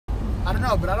I don't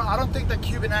know, but I don't think the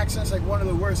Cuban accent's like one of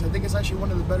the worst. I think it's actually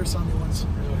one of the better sounding ones.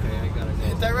 Okay, I gotta go.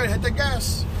 Hit that red, hit the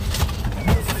gas.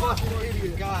 You fucking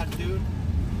idiot. God, dude.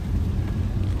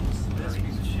 This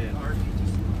piece of shit.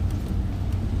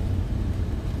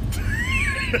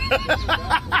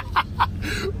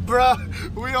 Bro,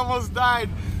 we almost died.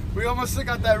 We almost took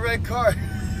out that red car.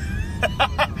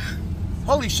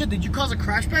 Holy shit, did you cause a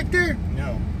crash back there?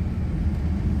 No.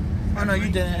 Oh no, you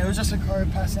didn't. It was just a car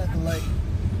passing at the light.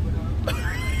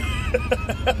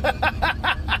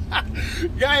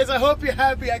 Guys, I hope you're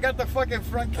happy. I got the fucking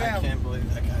front cam. I can't believe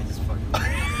that guy just fucking...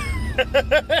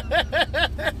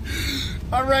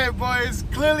 Alright, boys.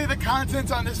 Clearly the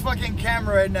content's on this fucking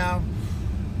camera right now.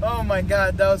 Oh my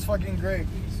god, that was fucking great.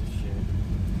 Piece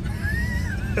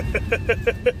of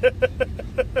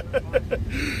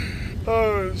shit.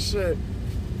 Oh shit.